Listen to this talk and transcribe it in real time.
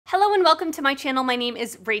Hello and welcome to my channel. My name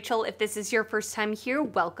is Rachel. If this is your first time here,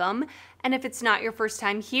 welcome. And if it's not your first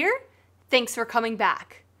time here, thanks for coming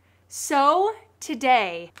back. So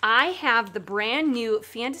today I have the brand new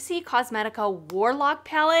Fantasy Cosmetica Warlock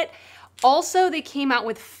palette. Also, they came out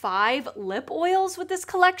with 5 lip oils with this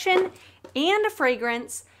collection and a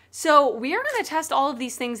fragrance. So we are going to test all of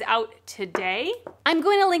these things out today. I'm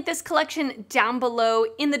going to link this collection down below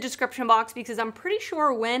in the description box because I'm pretty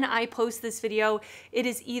sure when I post this video, it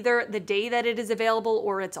is either the day that it is available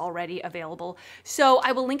or it's already available. So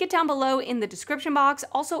I will link it down below in the description box.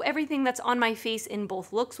 Also, everything that's on my face in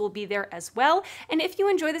both looks will be there as well. And if you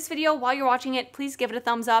enjoy this video while you're watching it, please give it a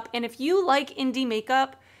thumbs up. And if you like indie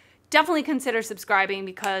makeup, definitely consider subscribing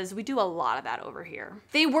because we do a lot of that over here.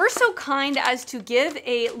 They were so kind as to give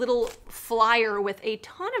a little flyer with a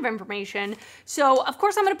ton of information. So of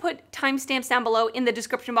course I'm gonna put timestamps down below in the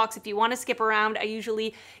description box if you wanna skip around. I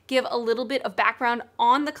usually give a little bit of background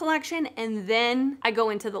on the collection and then I go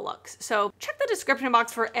into the looks. So check the description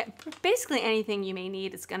box for basically anything you may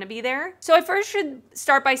need. It's gonna be there. So I first should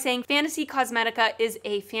start by saying Fantasy Cosmetica is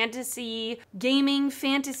a fantasy gaming,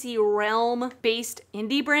 fantasy realm based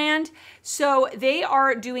indie brand. So they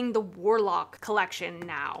are doing the Warlock collection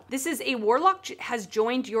now. This is a Warlock has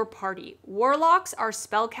joined your party. Warlocks are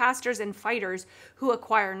spellcasters and fighters who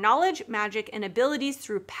acquire knowledge, magic, and abilities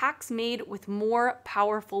through pacts made with more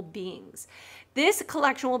powerful beings. This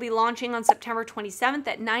collection will be launching on September 27th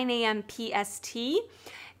at 9 a.m. PST.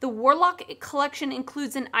 The Warlock collection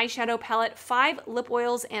includes an eyeshadow palette, 5 lip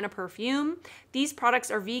oils, and a perfume. These products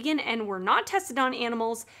are vegan and were not tested on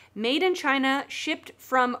animals, made in China, shipped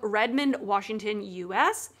from Redmond, Washington,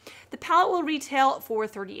 US. The palette will retail for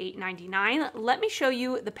 $38.99. Let me show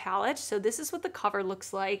you the palette. So this is what the cover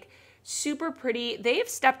looks like. Super pretty. They have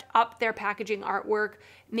stepped up their packaging artwork,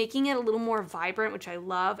 making it a little more vibrant, which I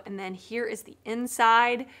love. And then here is the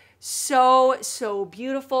inside. So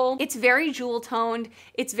beautiful. It's very jewel toned.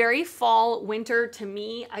 It's very fall, winter to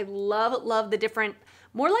me. I love the different,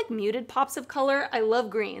 more like muted pops of color. I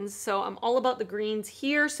love greens, so I'm all about the greens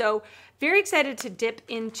here. So very excited to dip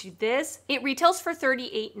into this. It retails for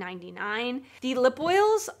 $38.99. The lip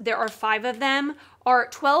oils, there are 5 of them, are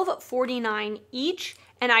 $12.49 each.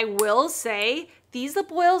 And I will say, these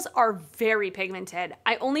lip oils are very pigmented.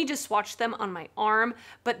 I only just swatched them on my arm,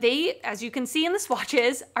 but they, as you can see in the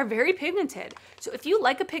swatches, are very pigmented. So if you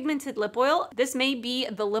like a pigmented lip oil, this may be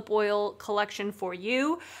the lip oil collection for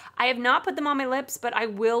you. I have not put them on my lips, but I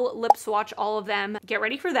will lip swatch all of them. Get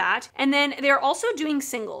ready for that. And then they're also doing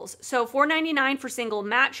singles. So $4.99 for single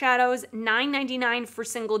matte shadows, $9.99 for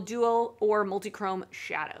single dual or multi-chrome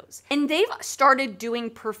shadows. And they've started doing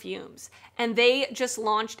perfumes, and they just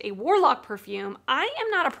launched a Warlock perfume. I am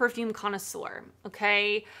not a perfume connoisseur,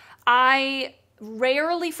 okay? I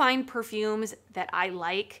rarely find perfumes that I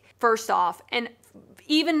like, first off, and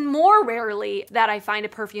even more rarely that I find a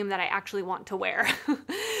perfume that I actually want to wear.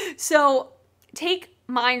 So take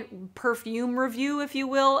my perfume review, if you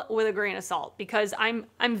will, with a grain of salt, because I'm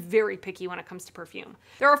very picky when it comes to perfume.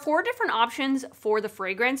 There are 4 different options for the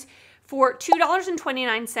fragrance. For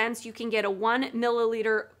 $2.29, you can get a 1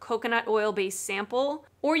 milliliter coconut oil-based sample,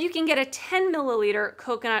 or you can get a 10 milliliter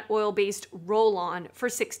coconut oil-based roll-on for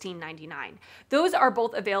 $16.99. Those are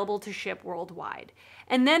both available to ship worldwide.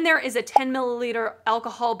 And then there is a 10 milliliter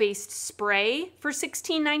alcohol-based spray for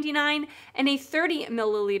 $16.99 and a 30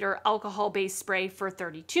 milliliter alcohol-based spray for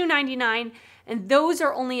 $32.99. And those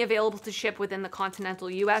are only available to ship within the continental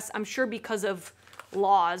US, I'm sure because of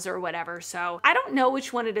laws or whatever. So I don't know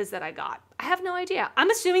which one it is that I got. I have no idea. I'm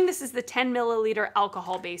assuming this is the 10 milliliter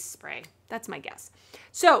alcohol-based spray. That's my guess.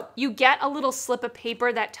 So you get a little slip of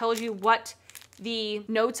paper that tells you what the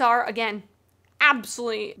notes are. Again,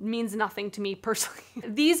 absolutely means nothing to me personally.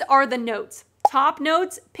 These are the notes. Top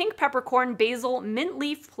notes, pink peppercorn, basil, mint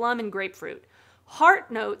leaf, plum, and grapefruit.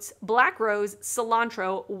 Heart notes, black rose,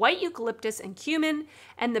 cilantro, white eucalyptus, and cumin.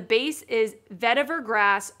 And the base is vetiver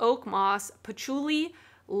grass, oak moss, patchouli,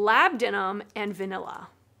 labdanum, and vanilla.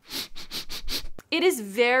 It is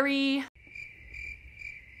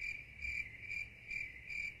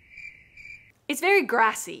it's very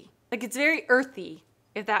grassy. Like, it's very earthy,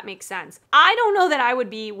 if that makes sense. I don't know that I would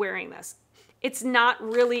be wearing this. It's not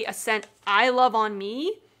really a scent I love on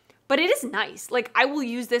me, but it is nice. Like, I will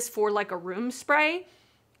use this for like a room spray.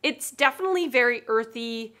 It's definitely very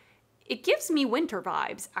earthy. It gives me winter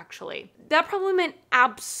vibes, actually. That probably meant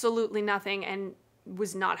absolutely nothing and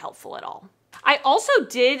was not helpful at all. I also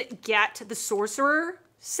did get the Sorcerer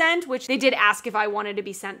scent, which they did ask if I wanted to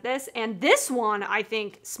be sent this. And this one, I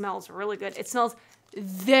think, smells really good. It smells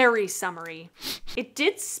very summery. It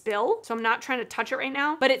did spill, so I'm not trying to touch it right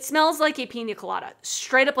now, but it smells like a pina colada,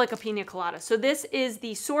 straight up like a pina colada. So this is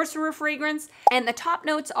the Sorcerer fragrance, and the top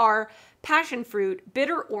notes are passion fruit,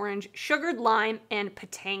 bitter orange, sugared lime, and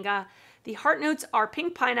pitanga. The heart notes are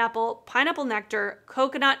pink pineapple, pineapple nectar,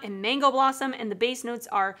 coconut, and mango blossom, and the base notes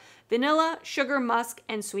are vanilla, sugar, musk,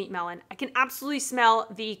 and sweet melon. I can absolutely smell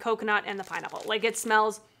the coconut and the pineapple. Like it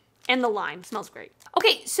smells, and the lime smells great.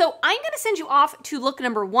 Okay, so I'm gonna send you off to look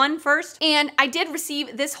number 1 first. And I did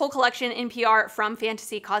receive this whole collection in PR from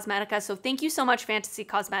Fantasy Cosmetica. So thank you so much, Fantasy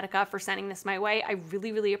Cosmetica, for sending this my way. I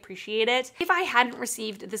really, really appreciate it. If I hadn't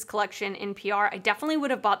received this collection in PR, I definitely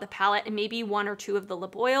would have bought the palette and maybe 1 or 2 of the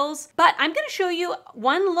lip oils. But I'm gonna show you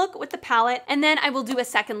one look with the palette, and then I will do a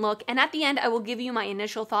second look. And at the end, I will give you my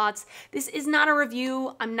initial thoughts. This is not a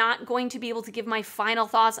review. I'm not going to be able to give my final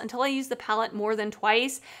thoughts until I use the palette more than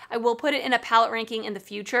twice. I will put it in a palette ranking in the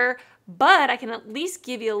future, but I can at least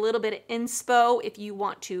give you a little bit of inspo if you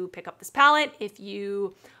want to pick up this palette, if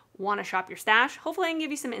you want to shop your stash. Hopefully I can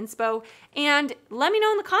give you some inspo, and let me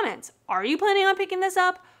know in the comments. Are you planning on picking this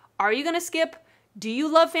up? Are you going to skip? Do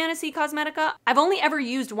you love Fantasy Cosmetica? I've only ever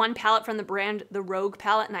used one palette from the brand, the Rogue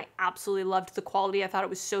palette, and I absolutely loved the quality. I thought it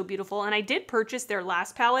was so beautiful, and I did purchase their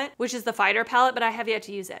last palette, which is the Fighter palette, but I have yet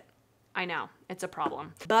to use it. I know, it's a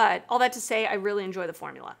problem. But all that to say, I really enjoy the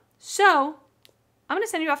formula. So I'm gonna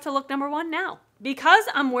send you off to look number 1 now. Because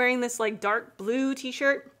I'm wearing this like dark blue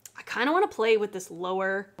t-shirt, I kind of want to play with this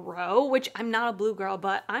lower row, which I'm not a blue girl,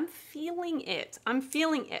 but I'm feeling it. I'm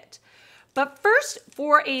feeling it. But first,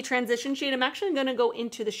 for a transition shade, I'm actually gonna go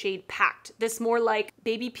into the shade Packed. This more like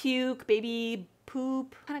baby puke, baby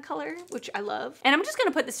poop kind of color, which I love. And I'm just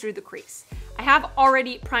gonna put this through the crease. I have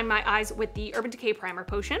already primed my eyes with the Urban Decay Primer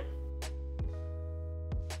Potion.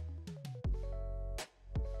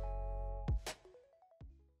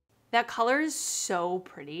 That color is so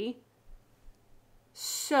pretty.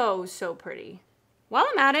 So, so pretty. While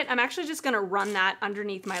I'm at it, I'm actually just gonna run that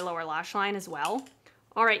underneath my lower lash line as well.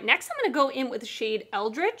 All right, next I'm gonna go in with the shade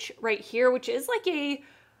Eldritch right here, which is like a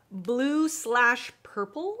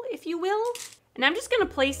blue/purple, if you will. And I'm just gonna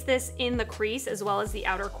place this in the crease as well as the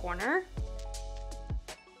outer corner.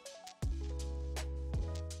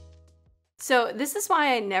 So this is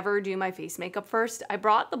why I never do my face makeup first. I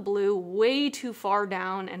brought the blue way too far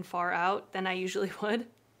down and far out than I usually would.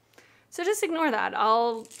 So just ignore that.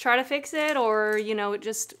 I'll try to fix it, or you know,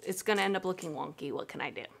 it's gonna end up looking wonky. What can I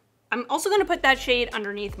do? I'm also gonna put that shade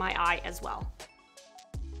underneath my eye as well.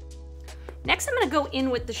 Next, I'm gonna go in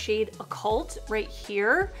with the shade Occult right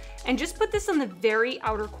here and just put this on the very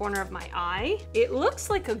outer corner of my eye. It looks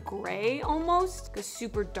like a gray almost, like a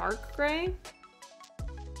super dark gray.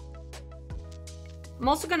 I'm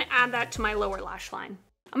also gonna add that to my lower lash line.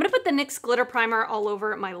 I'm gonna put the NYX Glitter Primer all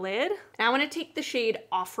over my lid. And I wanna take the shade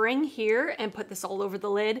Offering here and put this all over the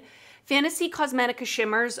lid. Fantasy Cosmetica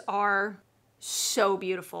shimmers are so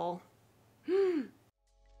beautiful.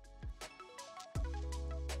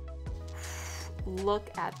 Look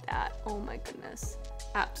at that, oh my goodness.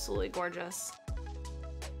 Absolutely gorgeous.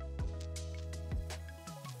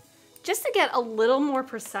 Just to get a little more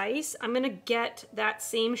precise, I'm gonna get that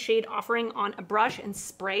same shade Offering on a brush and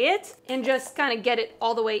spray it and just kind of get it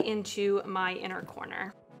all the way into my inner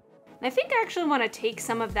corner. And I think I actually wanna take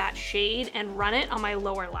some of that shade and run it on my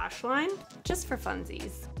lower lash line, just for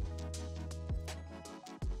funsies.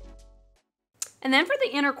 And then for the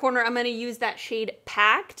inner corner, I'm gonna use that shade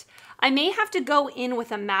Packed. I may have to go in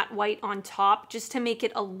with a matte white on top just to make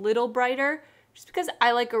it a little brighter. Just because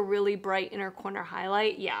I like a really bright inner corner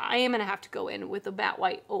highlight. Yeah, I am gonna have to go in with a matte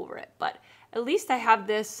white over it, but at least I have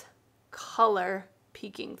this color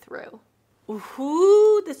peeking through.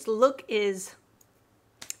 Ooh, this look is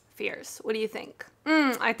fierce. What do you think?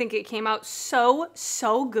 I think it came out so,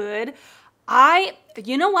 so good.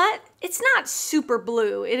 You know what? It's not super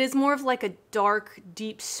blue. It is more of like a dark,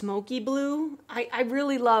 deep, smoky blue. I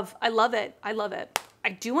love it. I love it.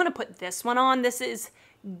 I do wanna put this one on. This is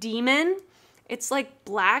Demon. It's like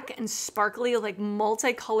black and sparkly, like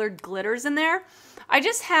multicolored glitters in there. I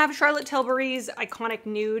just have Charlotte Tilbury's Iconic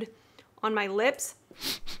Nude on my lips.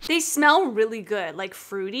 They smell really good, like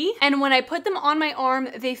fruity. And when I put them on my arm,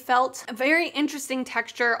 they felt a very interesting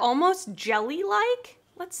texture, almost jelly-like.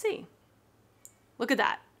 Let's see. Look at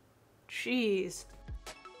that. Jeez.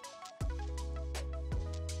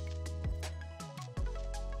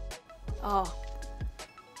 Oh.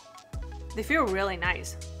 They feel really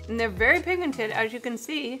nice. And they're very pigmented, as you can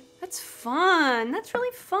see. That's fun. That's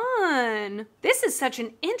really fun. This is such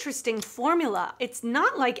an interesting formula. It's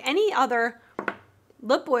not like any other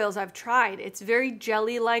lip oils I've tried. It's very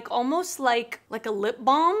jelly-like, almost like a lip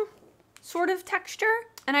balm. sort of texture.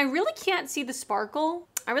 And I really can't see the sparkle.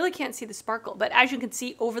 I really can't see the sparkle, but as you can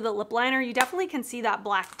see over the lip liner, you definitely can see that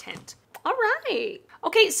black tint. All right.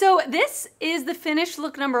 Okay, so this is the finished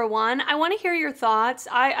look number 1. I want to hear your thoughts.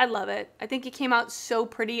 I love it. I think it came out so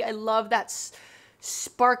pretty. I love that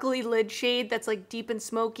sparkly lid shade that's like deep and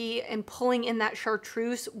smoky, and pulling in that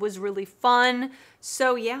chartreuse was really fun.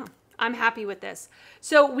 So yeah, I'm happy with this.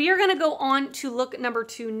 So we are gonna go on to look number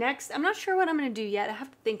 2 next. I'm not sure what I'm gonna do yet. I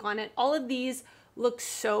have to think on it. All of these look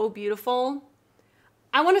so beautiful.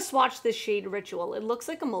 I want to swatch this shade Ritual. It looks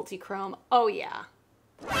like a multi-chrome. Oh yeah.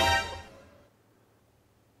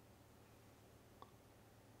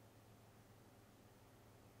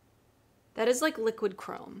 That is like liquid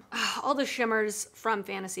chrome. All the shimmers from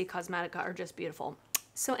Fantasy Cosmetica are just beautiful.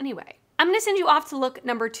 So anyway, I'm gonna send you off to look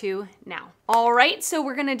number 2 now. All right, so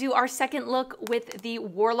we're gonna do our second look with the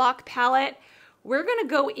Warlock palette. We're gonna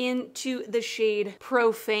go into the shade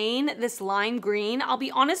Profane, this lime green. I'll be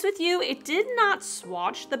honest with you, it did not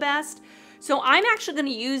swatch the best. So I'm actually gonna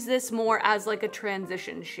use this more as like a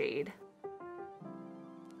transition shade.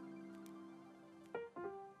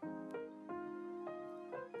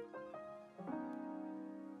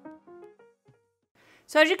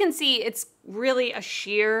 So as you can see, it's really a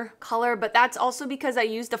sheer color, but that's also because I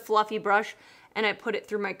used a fluffy brush and I put it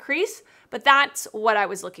through my crease, but that's what I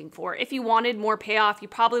was looking for. If you wanted more payoff, you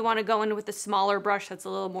probably want to go in with a smaller brush that's a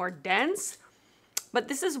little more dense, but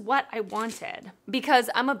this is what I wanted because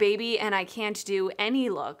I'm a baby and I can't do any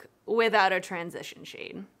look without a transition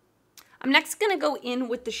shade. I'm next gonna go in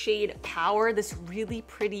with the shade Power, this really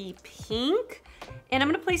pretty pink, and I'm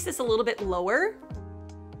gonna place this a little bit lower.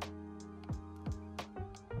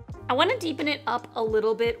 I want to deepen it up a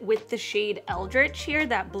little bit with the shade Eldritch here,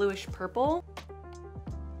 that bluish purple.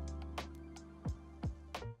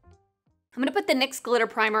 I'm gonna put the NYX glitter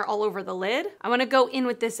primer all over the lid. I want to go in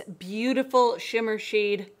with this beautiful shimmer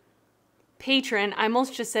shade Patron. I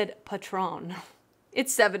almost just said Patron.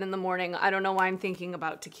 It's 7 in the morning. I don't know why I'm thinking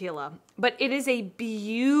about tequila, but it is a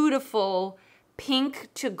beautiful pink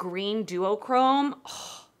to green duochrome.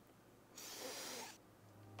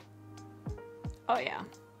 Oh yeah.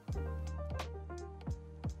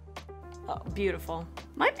 Oh, beautiful.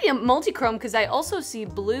 Might be a multi-chrome because I also see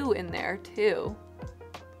blue in there too.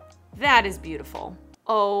 That is beautiful.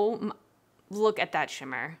 Oh, look at that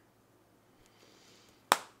shimmer.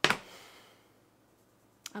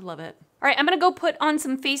 I love it. All right, I'm gonna go put on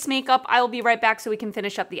some face makeup. I will be right back so we can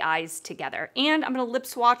finish up the eyes together. And I'm gonna lip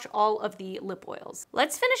swatch all of the lip oils.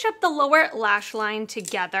 Let's finish up the lower lash line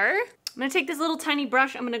together. I'm gonna take this little tiny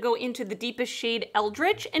brush. I'm gonna go into the deepest shade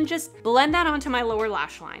Eldritch and just blend that onto my lower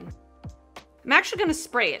lash line. I'm actually gonna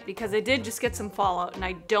spray it because I did just get some fallout and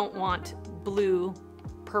I don't want blue,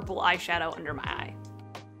 purple eyeshadow under my eye.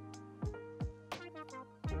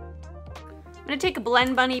 I'm gonna take a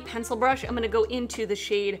Blend Bunny pencil brush. I'm gonna go into the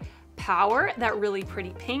shade Power, that really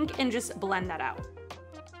pretty pink, and just blend that out.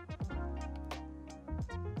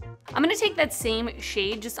 I'm gonna take that same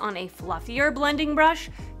shade just on a fluffier blending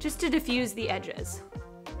brush just to diffuse the edges.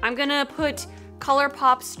 I'm gonna put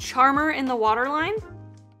ColourPop's Charmer in the waterline.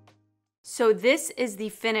 So this is the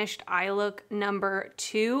finished eye look number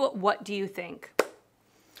 2. What do you think?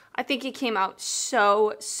 I think it came out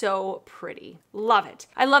so pretty. Love it.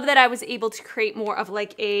 I love that I was able to create more of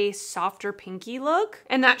like a softer pinky look,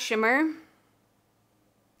 and that shimmer,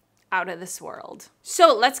 out of this world.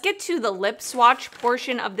 So let's get to the lip swatch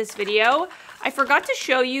portion of this video. I forgot to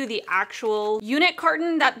show you the actual unit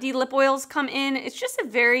carton that the lip oils come in. It's just a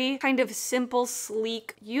very kind of simple,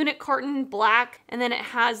 sleek unit carton, black, and then it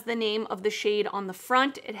has the name of the shade on the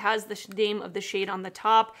front. It has the name of the shade on the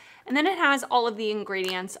top, and then it has all of the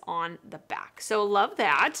ingredients on the back. So love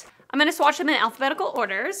that. I'm gonna swatch them in alphabetical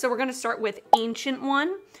order. So we're gonna start with Ancient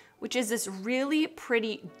One, which is this really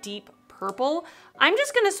pretty deep purple. I'm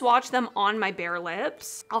just gonna swatch them on my bare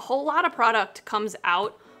lips. A whole lot of product comes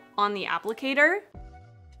out on the applicator.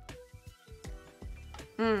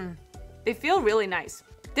 They feel really nice.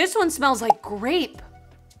 This one smells like grape.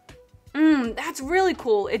 That's really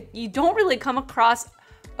cool. You don't really come across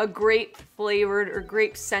a grape flavored or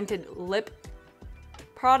grape scented lip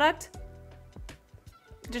product.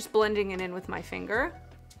 Just blending it in with my finger.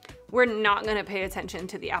 We're not gonna pay attention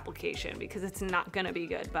to the application because it's not gonna be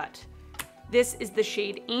good, but this is the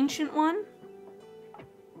shade Ancient One.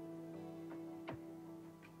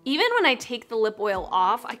 Even when I take the lip oil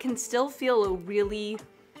off, I can still feel a really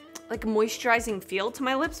like moisturizing feel to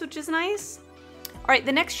my lips, which is nice. All right,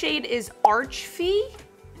 the next shade is Archfee.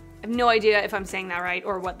 I have no idea if I'm saying that right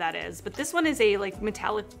or what that is, but this one is a like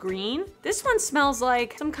metallic green. This one smells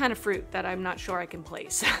like some kind of fruit that I'm not sure I can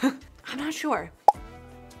place. I'm not sure.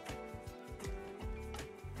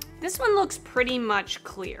 This one looks pretty much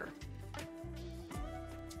clear.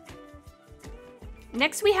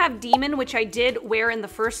 Next we have Demon, which I did wear in the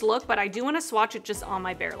first look, but I do want to swatch it just on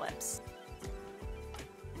my bare lips.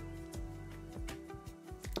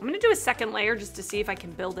 I'm gonna do a second layer just to see if I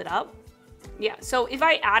can build it up. Yeah, so if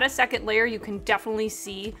I add a second layer, you can definitely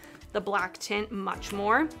see the black tint much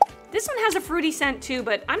more. This one has a fruity scent too,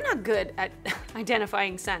 but I'm not good at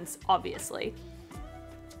identifying scents, obviously.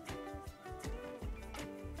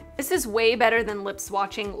 This is way better than lip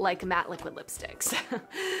swatching like matte liquid lipsticks.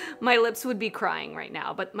 My lips would be crying right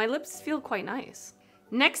now, but my lips feel quite nice.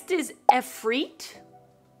 Next is Efreet.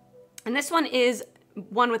 And this one is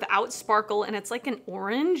one without sparkle, and it's like an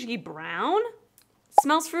orangey brown.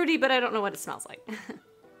 Smells fruity, but I don't know what it smells like.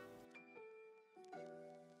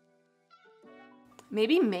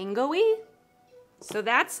 Maybe mango-y? So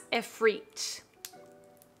that's Efreet.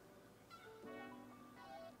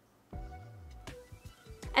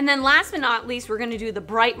 And then last but not least, we're gonna do the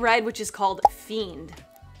bright red, which is called Fiend.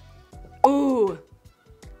 Ooh,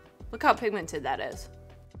 look how pigmented that is.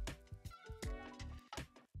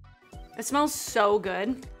 It smells so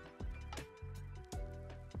good.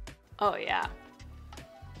 Oh yeah.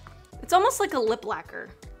 It's almost like a lip lacquer,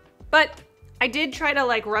 but I did try to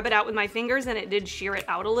like rub it out with my fingers and it did shear it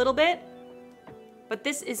out a little bit, but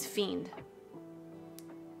this is Fiend.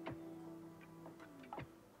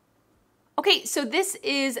 Okay, so this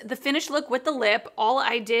is the finished look with the lip. All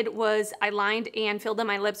I did was I lined and filled in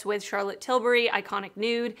my lips with Charlotte Tilbury Iconic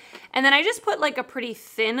Nude, and then I just put like a pretty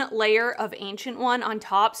thin layer of Ancient One on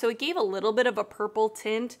top, so it gave a little bit of a purple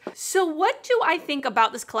tint. So what do I think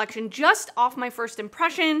about this collection just off my first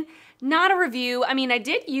impression? Not a review. I mean, I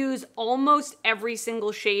did use almost every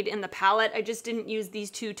single shade in the palette. I just didn't use these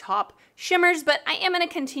two top shimmers, but I am gonna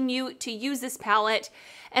continue to use this palette,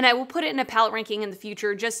 and I will put it in a palette ranking in the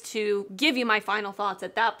future just to give you my final thoughts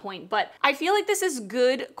at that point. But I feel like this is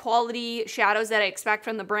good quality shadows that I expect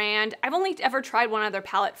from the brand. I've only ever tried one other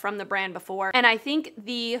palette from the brand before, and I think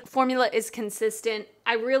the formula is consistent.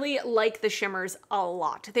 I really like the shimmers a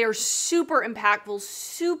lot. They are super impactful,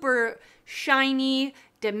 super shiny,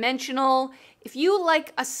 dimensional. If you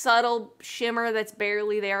like a subtle shimmer that's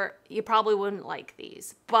barely there, you probably wouldn't like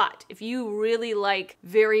these. But if you really like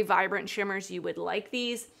very vibrant shimmers, you would like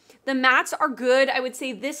these. The mattes are good. I would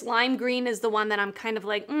say this lime green is the one that I'm kind of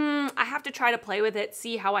like, I have to try to play with it,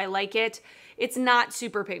 see how I like it. It's not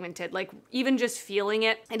super pigmented, like even just feeling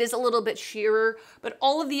it, it is a little bit sheerer, but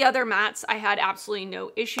all of the other mattes I had absolutely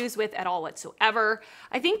no issues with at all whatsoever.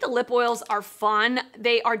 I think the lip oils are fun.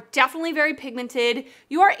 They are definitely very pigmented.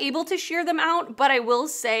 You are able to sheer them out, but I will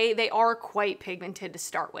say they are quite pigmented to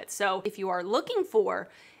start with. So if you are looking for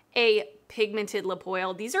a pigmented lip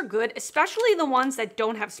oil, these are good, especially the ones that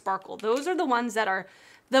don't have sparkle. Those are the ones that are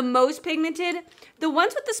the most pigmented. The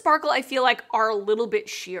ones with the sparkle I feel like are a little bit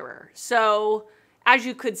sheerer. So as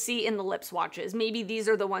you could see in the lip swatches, maybe these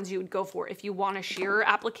are the ones you would go for if you want a sheerer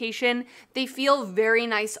application. They feel very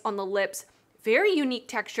nice on the lips, very unique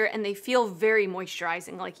texture, and they feel very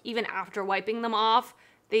moisturizing. Like even after wiping them off,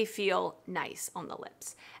 they feel nice on the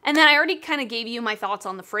lips. And then I already kind of gave you my thoughts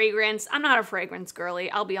on the fragrance. I'm not a fragrance girly,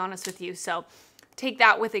 I'll be honest with you, so take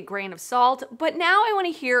that with a grain of salt. But now I want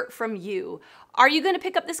to hear from you. Are you going to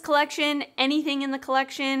pick up this collection? Anything in the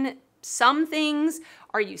collection? Some things?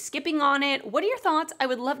 Are you skipping on it? What are your thoughts? I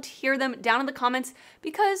would love to hear them down in the comments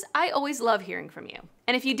because I always love hearing from you.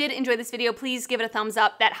 And if you did enjoy this video, please give it a thumbs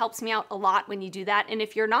up. That helps me out a lot when you do that. And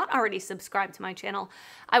if you're not already subscribed to my channel,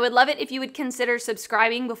 I would love it if you would consider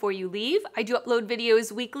subscribing before you leave. I do upload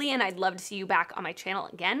videos weekly and I'd love to see you back on my channel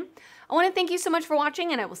again. I want to thank you so much for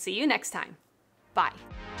watching and I will see you next time. Bye.